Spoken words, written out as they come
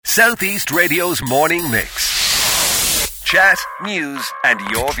Southeast Radio's morning mix. Chat, news and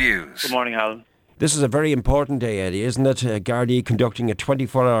your views. Good morning, Alan. This is a very important day, Eddie, isn't it? Gardaí conducting a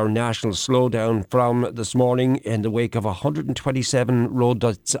 24-hour national slowdown from this morning in the wake of 127 road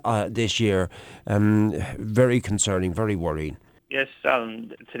deaths this year. Very concerning, very worrying. Yes,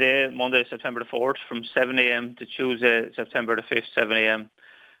 Alan. Today, Monday, September the 4th, from 7am to Tuesday, September the 5th, 7am.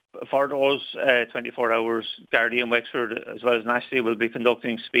 For those 24 hours, Gardaí and Wexford, as well as nationally, will be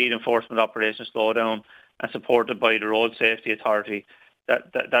conducting speed enforcement operation slowdown and supported by the Road Safety Authority.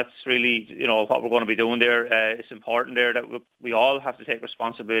 That's really, what we're going to be doing there. It's important there that we all have to take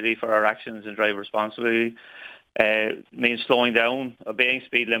responsibility for our actions and drive responsibility. It means slowing down, obeying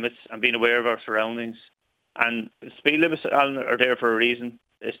speed limits and being aware of our surroundings. And speed limits are there for a reason.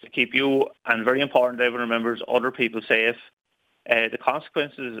 It's to keep you, and very important, everyone remembers, other people safe. The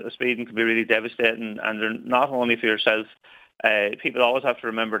consequences of speeding can be really devastating, and they're not only for yourself. People always have to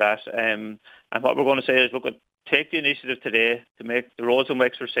remember that. And what we're going to say is, look, take the initiative today to make the roads in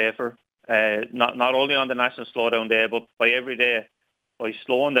Wexford safer, not only on the National Slowdown Day, but by every day, by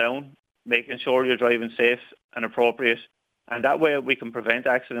slowing down, making sure you're driving safe and appropriate. And that way we can prevent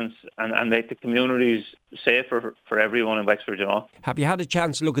accidents and make the communities safer for everyone in Wexford, Have you had a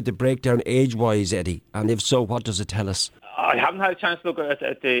chance to look at the breakdown age-wise, Eddie? And if so, what does it tell us? I haven't had a chance to look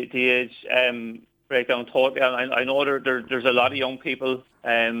at the age breakdown totally. I know there's a lot of young people,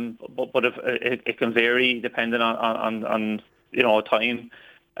 but if, it can vary depending on time.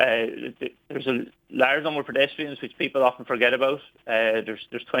 There's a large number of pedestrians which people often forget about.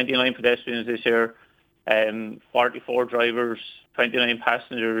 There's 29 pedestrians this year, 44 drivers, 29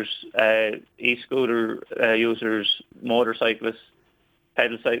 passengers, e-scooter users, motorcyclists,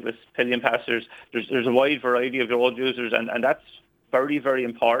 pedal cyclists, pillion passengers. There's a wide variety of road users, and that's very, very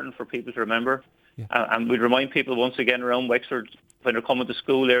important for people to remember. Yeah. And we'd remind people once again around Wexford, when they're coming to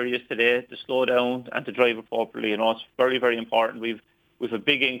school areas today, to slow down and to drive appropriately. It's very, very important. We've a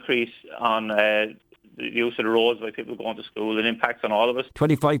big increase on the use of the roads by people going to school. It impacts on all of us.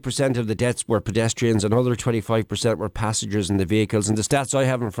 25% of the deaths were pedestrians, another 25% were passengers in the vehicles. And the stats I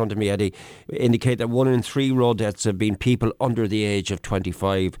have in front of me, Eddie, indicate that 1 in 3 road deaths have been people under the age of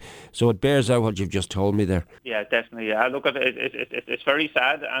 25. So it bears out what you've just told me there. Yeah, definitely. Yeah. Look, it's very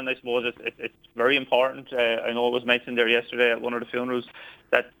sad, and I suppose it's very important. I know it was mentioned there yesterday at one of the funerals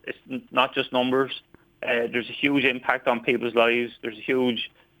that it's not just numbers. There's a huge impact on people's lives. There's a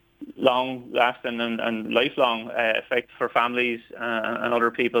huge long-lasting and lifelong effect for families and other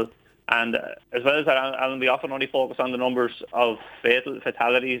people. And as well as that, Alan, we often only focus on the numbers of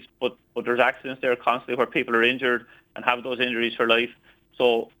fatalities, but there's accidents there constantly where people are injured and have those injuries for life.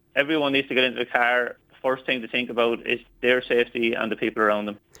 So everyone needs to get into the car. The first thing to think about is their safety and the people around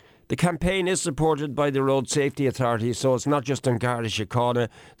them. The campaign is supported by the Road Safety Authority, so it's not just on Garda Síochána.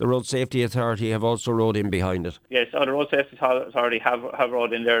 The Road Safety Authority have also rode in behind it. Yes, the Road Safety Authority have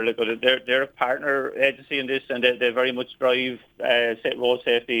rode in there. They're a partner agency in this, and they very much drive road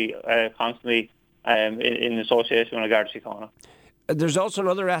safety constantly in association with Garda Síochána. There's also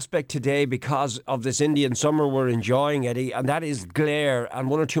another aspect today because of this Indian summer we're enjoying, Eddie, and that is glare. And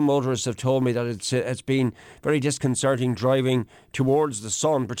one or two motorists have told me that it's been very disconcerting driving towards the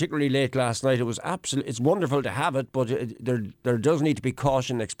sun, particularly late last night. It's wonderful to have it, but there does need to be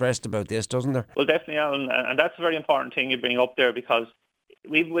caution expressed about this, doesn't there? Well, definitely, Alan, and that's a very important thing you bring up there, because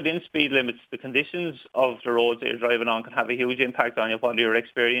even within speed limits, the conditions of the roads that you're driving on can have a huge impact on you, whether you're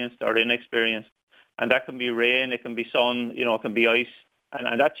experienced or inexperienced. And that can be rain, it can be sun, it can be ice,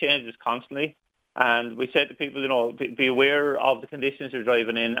 and that changes constantly. And we said to people, be aware of the conditions you're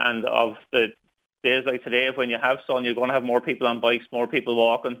driving in, and of the days like today when you have sun, you're going to have more people on bikes, more people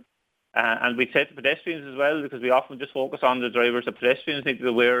walking. And we said to pedestrians as well, because we often just focus on the drivers. The pedestrians need to be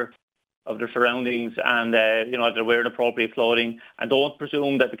aware of their surroundings, and they're wearing appropriate clothing, and don't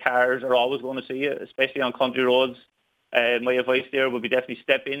presume that the cars are always going to see you, especially on country roads. My advice there would be definitely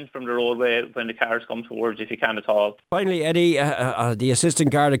step in from the roadway when the cars come towards you, if you can at all. Finally, Eddie, the Assistant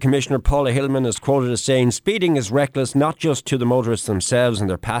Garda Commissioner Paula Hillman is quoted as saying, speeding is reckless not just to the motorists themselves and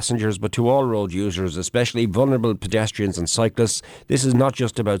their passengers, but to all road users, especially vulnerable pedestrians and cyclists. This is not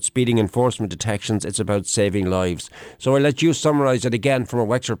just about speeding enforcement detections, it's about saving lives. So I'll let you summarise it again from a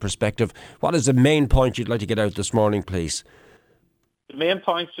Wexford perspective. What is the main point you'd like to get out this morning, please? The main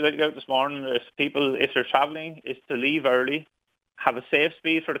point to let you out this morning is people, if they're travelling, is to leave early, have a safe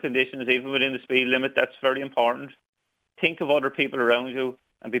speed for the conditions, even within the speed limit. That's very important. Think of other people around you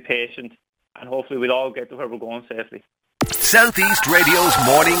and be patient, and hopefully we'll all get to where we're going safely. Southeast Radio's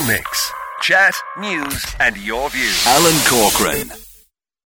morning mix. Chat, news and your views. Alan Corcoran.